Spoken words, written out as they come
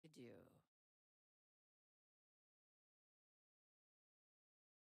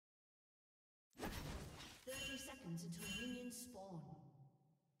seconds until minions spawn.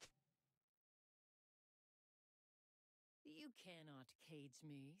 You cannot cage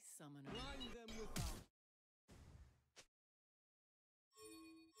me, summoner. Blind them without.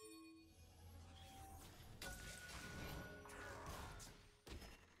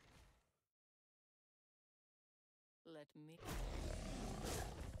 Let me.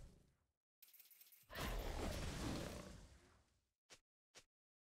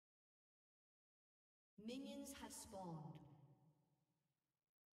 Minions have spawned.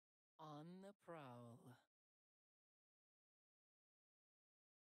 On the prowl.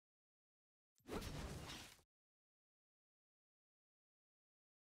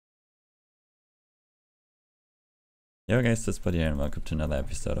 Yo guys, this is Buddy here and welcome to another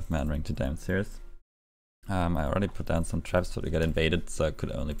episode of my Unranked to Diamond series. I already put down some traps but we got invaded, so I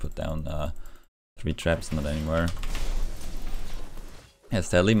could only put down 3 traps, not anymore. Yeah,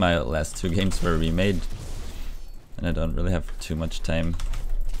 sadly my last 2 games were remade and I don't really have too much time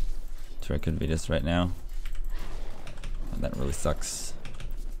to record videos right now. And that really sucks.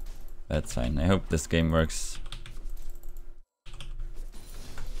 That's fine. I hope this game works.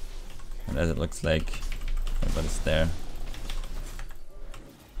 And as it looks like, everybody's there.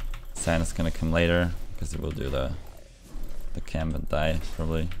 Sign is gonna come later because it will do the camp and die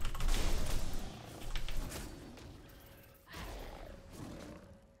probably.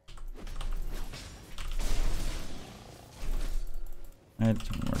 Alright,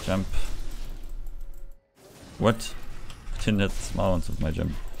 one more jump. What? I didn't hit the small ones with my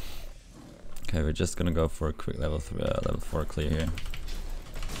jump. Okay, we're just gonna go for a quick level 4 clear here.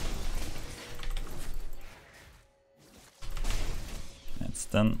 That's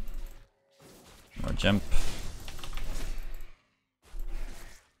done. More jump.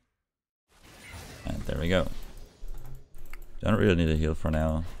 And there we go. Don't really need a heal for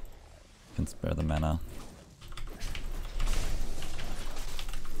now. Can spare the mana.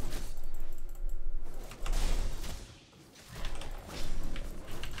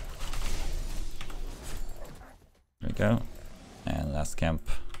 There we go. And last camp.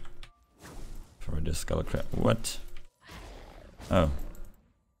 For the skull crab. What? Oh.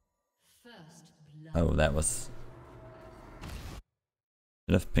 Oh, that was...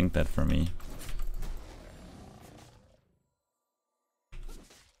 Should have pinged that for me.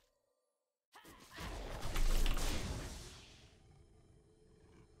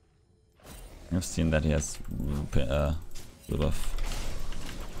 I've seen that he has blue buff.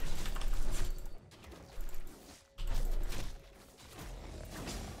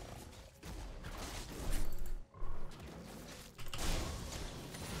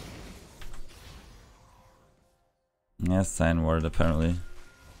 Yeah, sign ward apparently.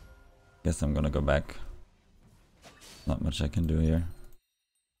 Guess I'm gonna go back. Not much I can do here.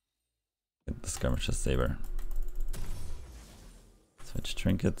 Get the skirmisher saber. Switch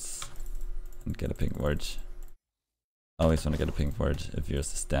trinkets and get a pink ward. Always want to get a pink ward if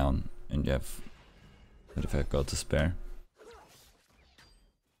yours is down and you have 35 gold to spare.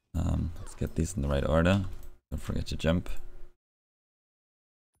 Let's get these in the right order. Don't forget to jump.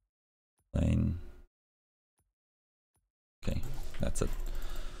 Lane. Okay, that's it.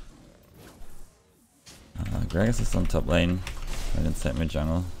 Gragas is on top lane, right inside my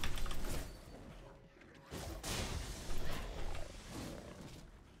jungle.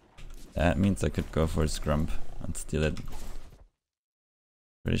 That means I could go for a scrump and steal it.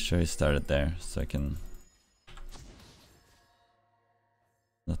 Pretty sure he started there, so I can...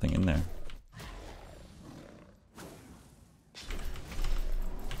 Nothing in there.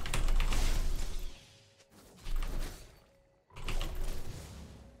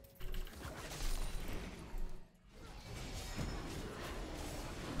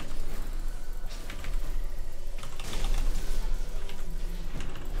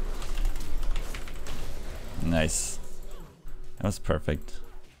 Nice. That was perfect.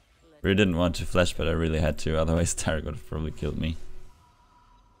 Really didn't want to flash, but I really had to, otherwise Tarek would have probably killed me.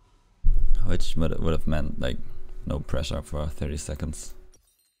 Which would have meant like no pressure for 30 seconds.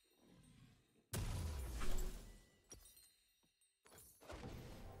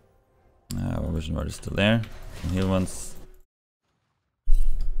 Our vision ward is still there. Can heal once.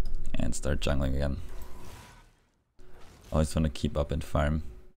 And start jungling again. Always want to keep up and farm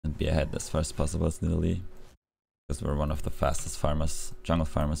and be ahead as far as possible as Nidalee. Because we're one of the fastest farmers, jungle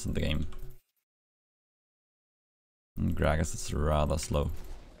farmers in the game. And Gragas is rather slow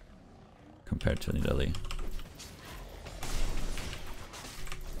compared to Nidalee.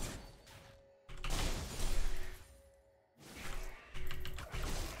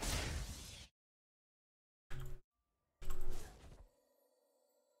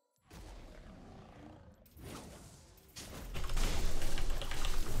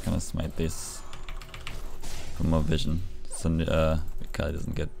 these for more vision, so Mikali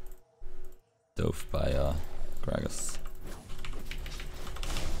doesn't get dove by Gragas.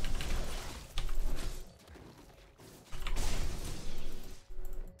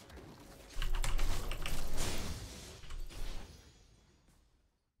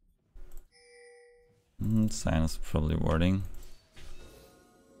 Cyan is probably warding.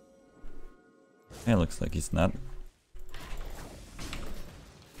 Yeah, looks like he's not.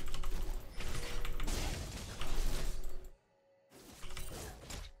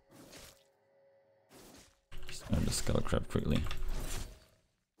 Just gonna just skull crab quickly.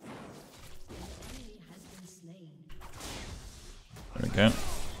 There we go.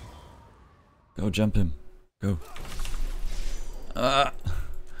 Go jump him. Go. Ah!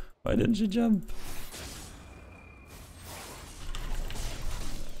 Why didn't you jump?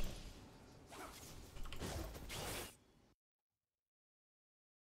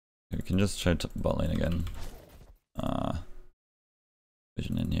 We can just try bot lane again.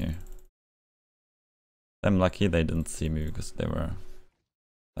 Vision in here. I'm lucky they didn't see me because they were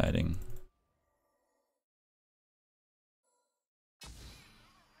hiding.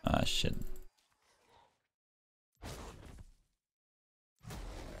 Ah, shit.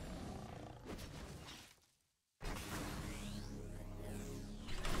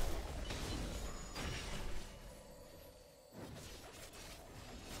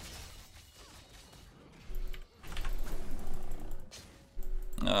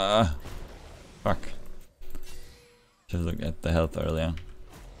 Fuck. Just look at the health earlier.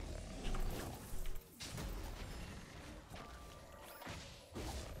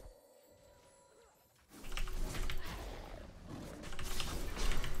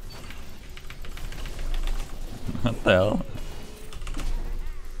 What the hell?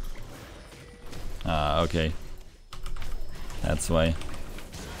 Ah, okay. That's why.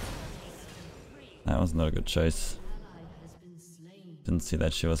 That was not a good choice. Didn't see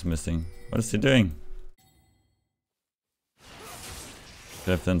that she was missing. What is he doing?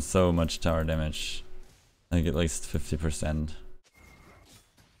 Could have done so much tower damage. Like at least 50%.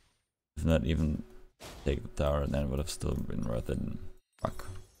 If not even take the tower, then it would have still been worth it. Fuck.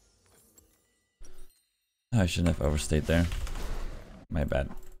 I shouldn't have overstayed there. My bad.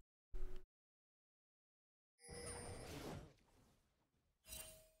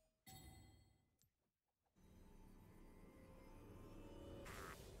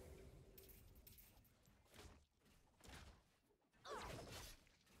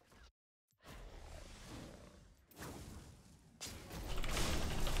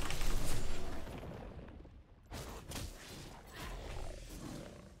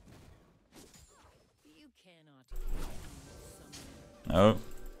 Oh.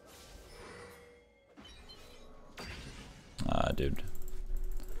 Ah, dude.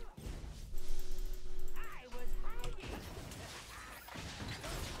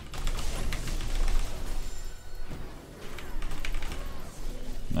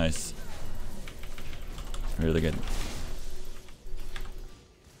 Nice. Really good.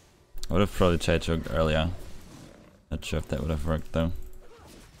 I would have probably tried to earlier. Not sure if that would have worked though.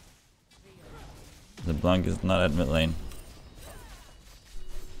 The Blanc is not at mid lane.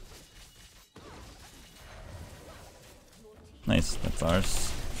 Nice, that's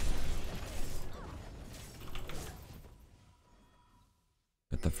ours.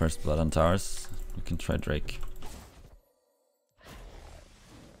 Get the first blood on towers. We can try Drake.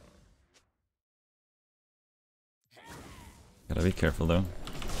 Gotta be careful though.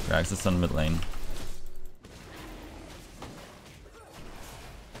 Grax is on mid lane.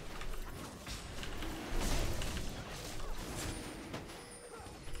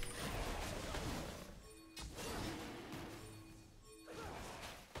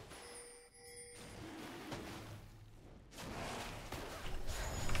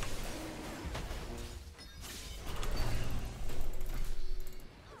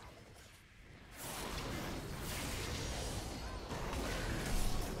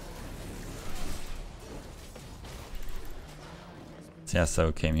 Yeah,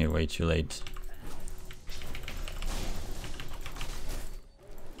 so came here way too late.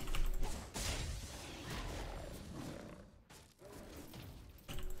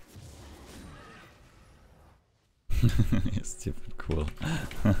 Stupid cool.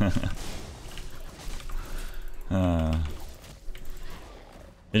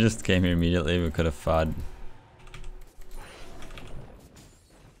 He just came here immediately, we could have fought.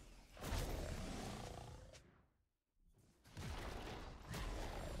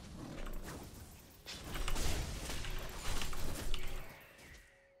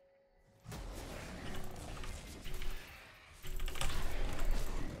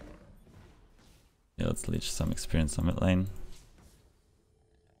 Yeah, let's leech some experience on mid lane.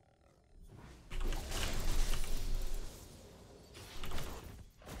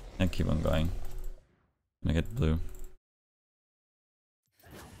 And keep on going. Gonna get blue.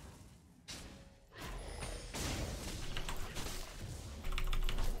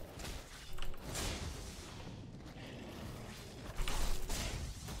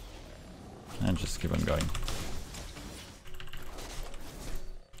 And just keep on going.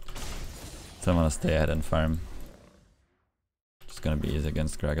 So I want to stay ahead and farm. It's gonna be easy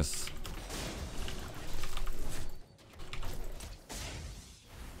against Gragas.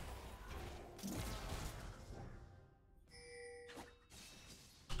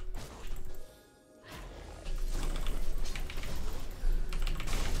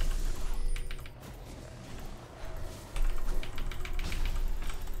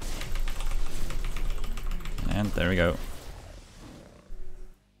 And there we go.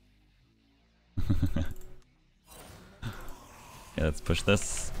 Yeah, let's push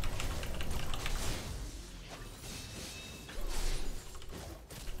this.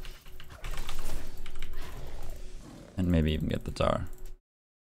 And maybe even get the tar.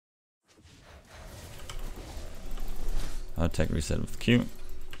 I'll attack reset with Q.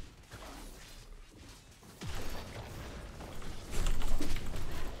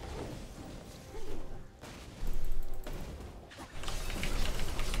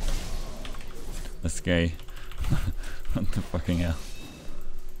 This guy. What the fucking hell?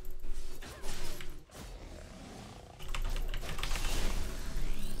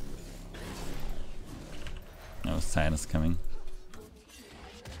 Oh, Cyan is coming.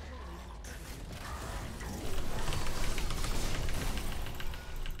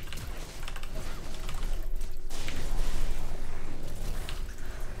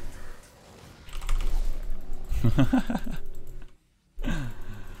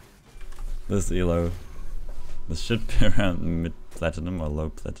 This elo. This should be around mid platinum or low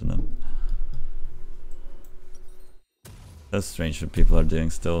platinum. That's strange what people are doing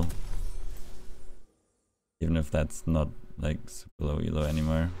still. Even if that's not like super low elo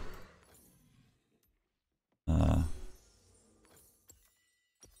anymore. Okay,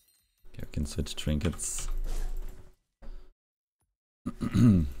 we can switch trinkets.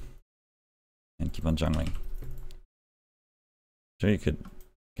 And keep on jungling. Sure, you could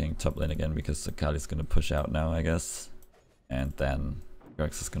getting top lane again because Akali's gonna push out now, I guess. And then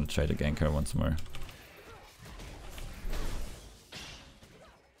Grax is gonna try to gank her once more.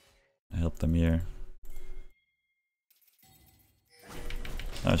 I help them here.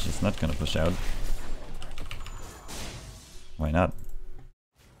 Oh, she's not gonna push out. Why not?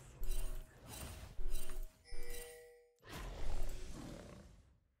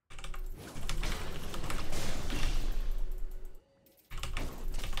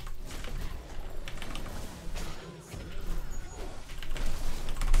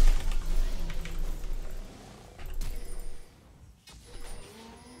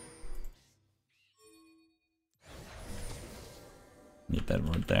 Need that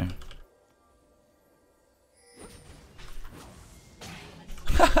word there.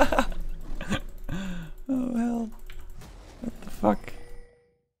 Oh hell. What the fuck?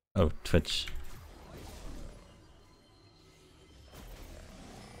 Oh, Twitch.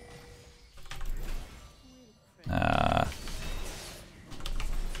 Ah.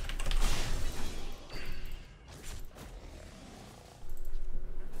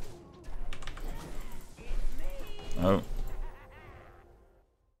 Oh.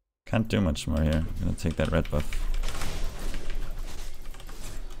 Can't do much more here. I'm gonna take that red buff.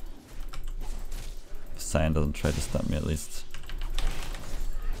 If Cyan doesn't try to stop me at least.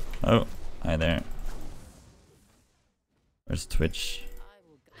 Oh, hi there. Where's Twitch?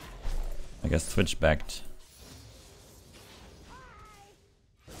 I guess Twitch backed.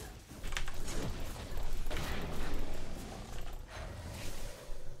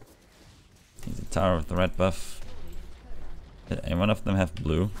 He's a tower with the red buff. Did any one of them have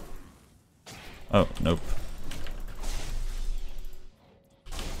blue? Oh, nope.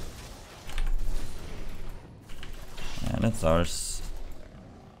 And it's ours.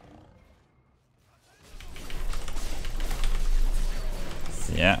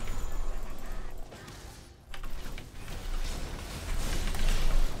 So yeah.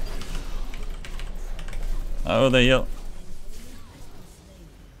 Oh, they heal.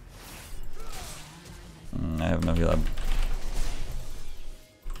 I have no heal up.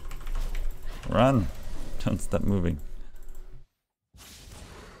 Run! Don't stop moving.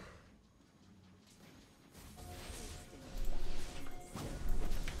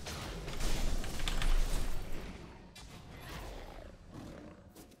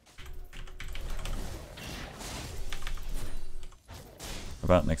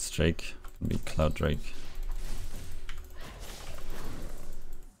 about next Drake? Be Cloud Drake.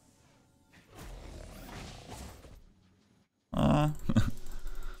 Ah.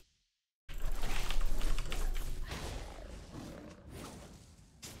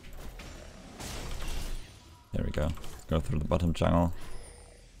 There we go. Go through the bottom jungle.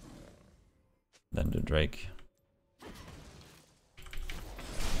 Then do Drake.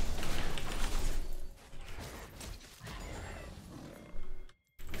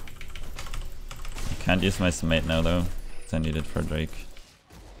 I can't use my smite now though, because I need it for Drake.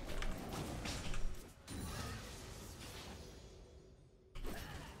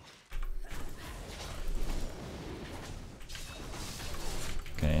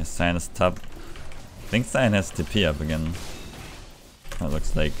 Okay, Cyan is top. I think Cyan has TP up again. That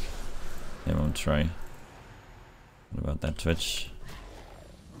looks like they won't try. What about that Twitch?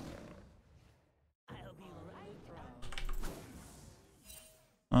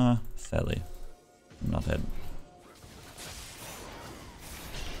 Sadly. I'm not dead.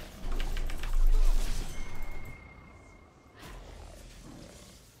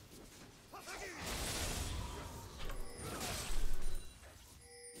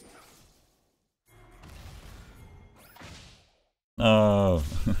 Oh.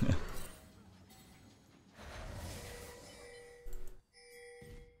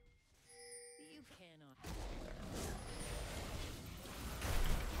 You cannot.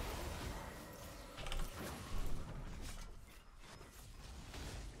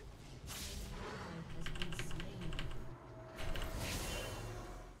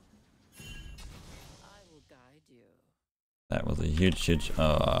 I will guide you. That was a huge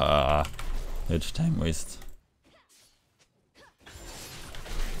huge time waste.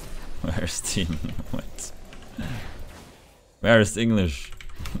 Where's team? What? Where is English?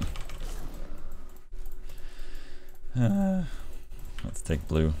 Let's take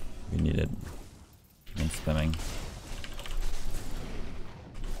blue. We need it. And spamming.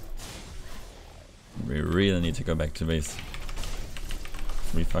 We really need to go back to base.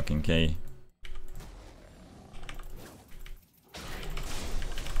 3 fucking K.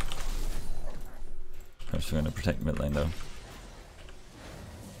 Perhaps we're gonna protect mid lane though.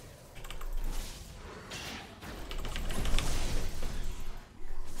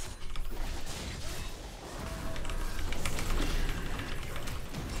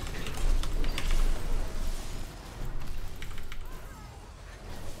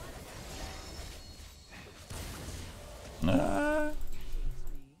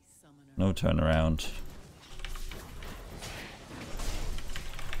 No turnaround.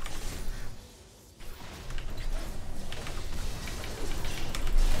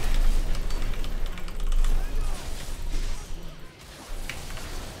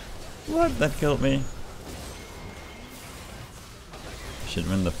 What? That killed me. Should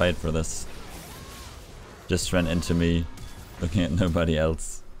win the fight for this. Just ran into me, looking at nobody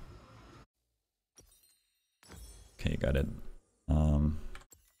else. Okay, got it.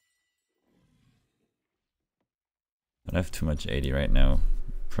 But I have too much 80 right now.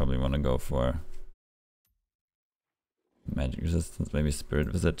 Probably want to go for magic resistance, maybe Spirit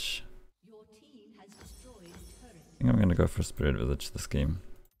Visage. Your team has destroyed a turret. I think I'm gonna go for Spirit Visage this game.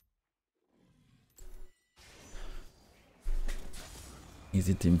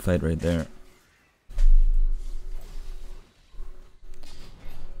 Easy team fight right there.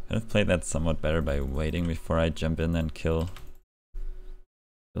 Could have played that somewhat better by waiting before I jump in and kill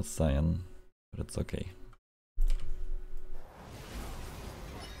Cyan, but it's okay.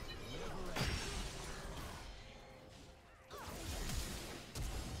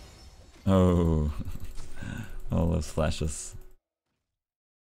 Oh, all those flashes.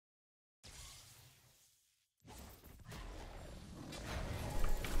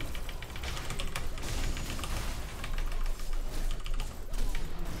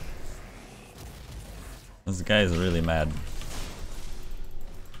 This guy is really mad.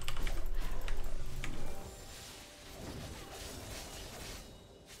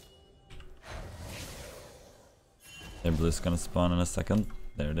 Their blue's gonna spawn in a second.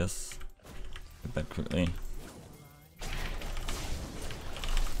 There it is. Get that quickly.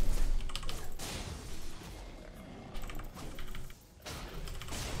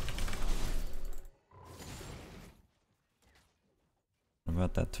 What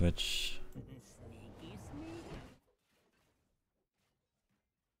about that Twitch?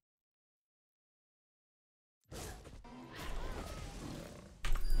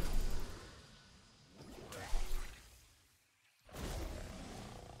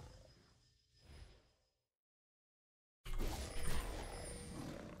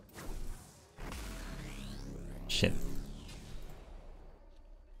 Shit.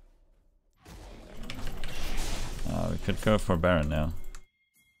 could go for Baron now.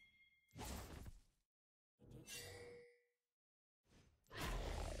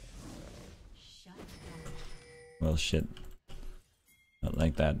 Well, shit. Not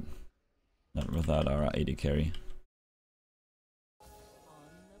like that. Not without our AD carry.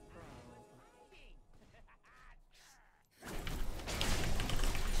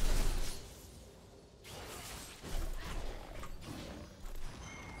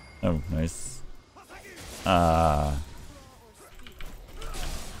 Oh, nice. Ah.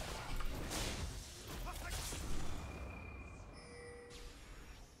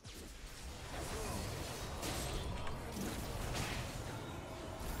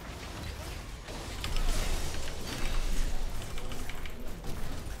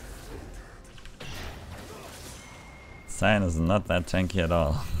 Cyan is not that tanky at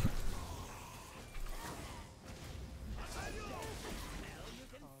all.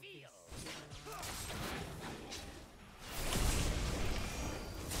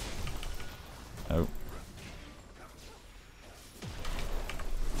 Oh.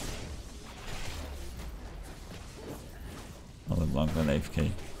 All the long than AFK.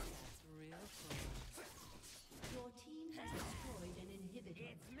 Your team has destroyed an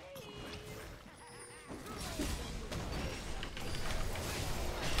inhibitor.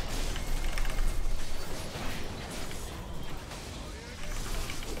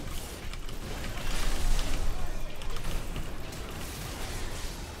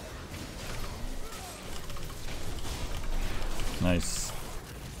 Nice.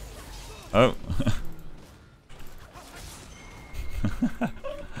 Oh.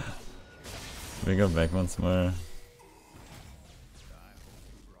 We go back once more.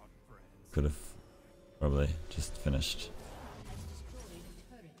 Could have probably just finished.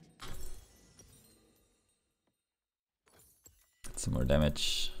 Get some more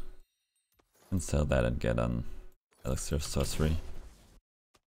damage. And sell that and get on Elixir of Sorcery.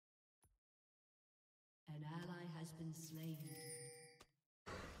 An ally has been slain.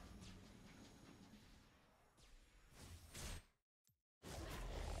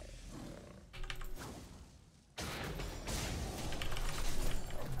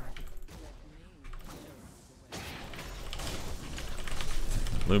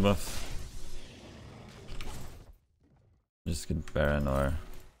 Blue buff. Just get Baron, or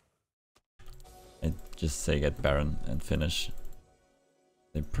I just say get Baron and finish.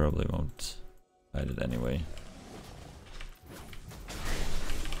 They probably won't fight it anyway.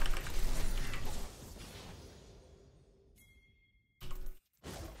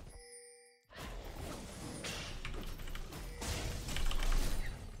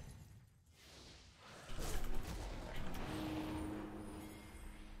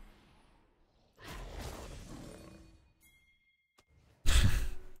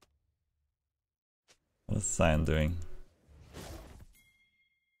 What's Cyan doing?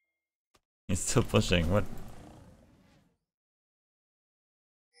 He's still pushing, what?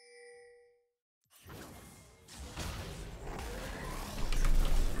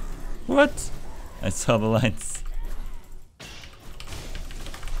 What? I saw the lights.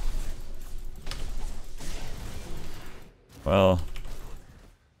 Well,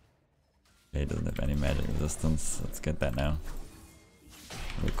 okay, he doesn't have any magic resistance. Let's get that now.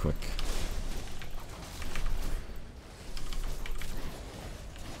 Real quick.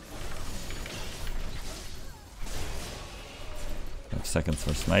 5 seconds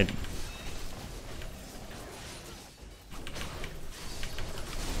for smite.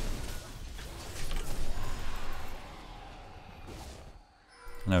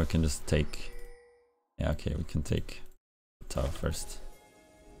 Now we can just take... Yeah, okay, we can take the tower first.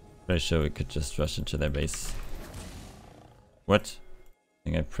 Pretty sure we could just rush into their base. What? I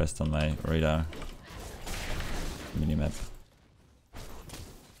think I pressed on my radar minimap.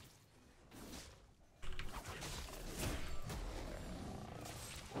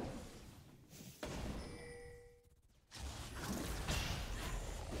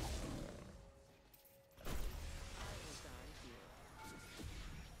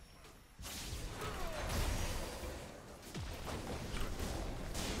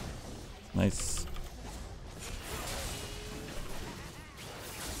 Nice.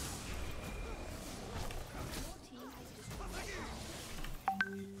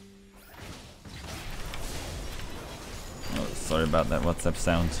 Oh, sorry about that WhatsApp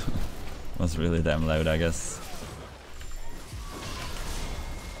sound. Was really damn loud, I guess.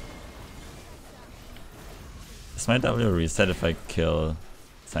 Does my W reset if I kill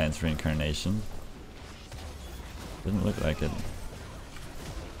Science Reincarnation? Didn't look like it.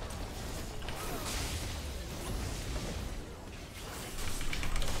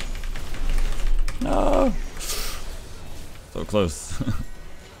 No! close.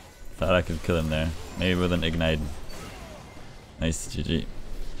 Thought I could kill him there. Maybe with an ignite. Nice, GG.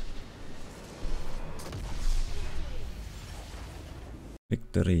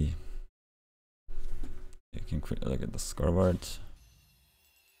 Victory. You can quickly look at the scoreboard.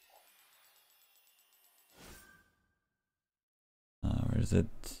 Where is it?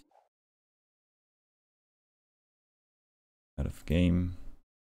 Out of game.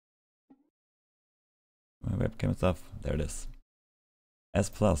 My webcam is off. There it is. S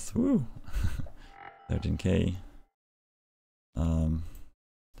plus. Woo! 13k.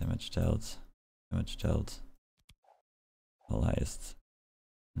 Damage dealt. Damage dealt. All highest.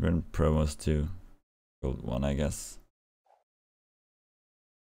 Run promos too. Gold 1, I guess.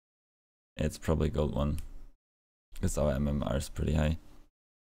 It's probably gold 1. Because our MMR is pretty high.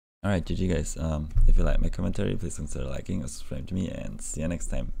 Alright, GG guys. If you like my commentary, please consider liking or subscribing to me, and see you next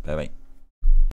time. Bye bye.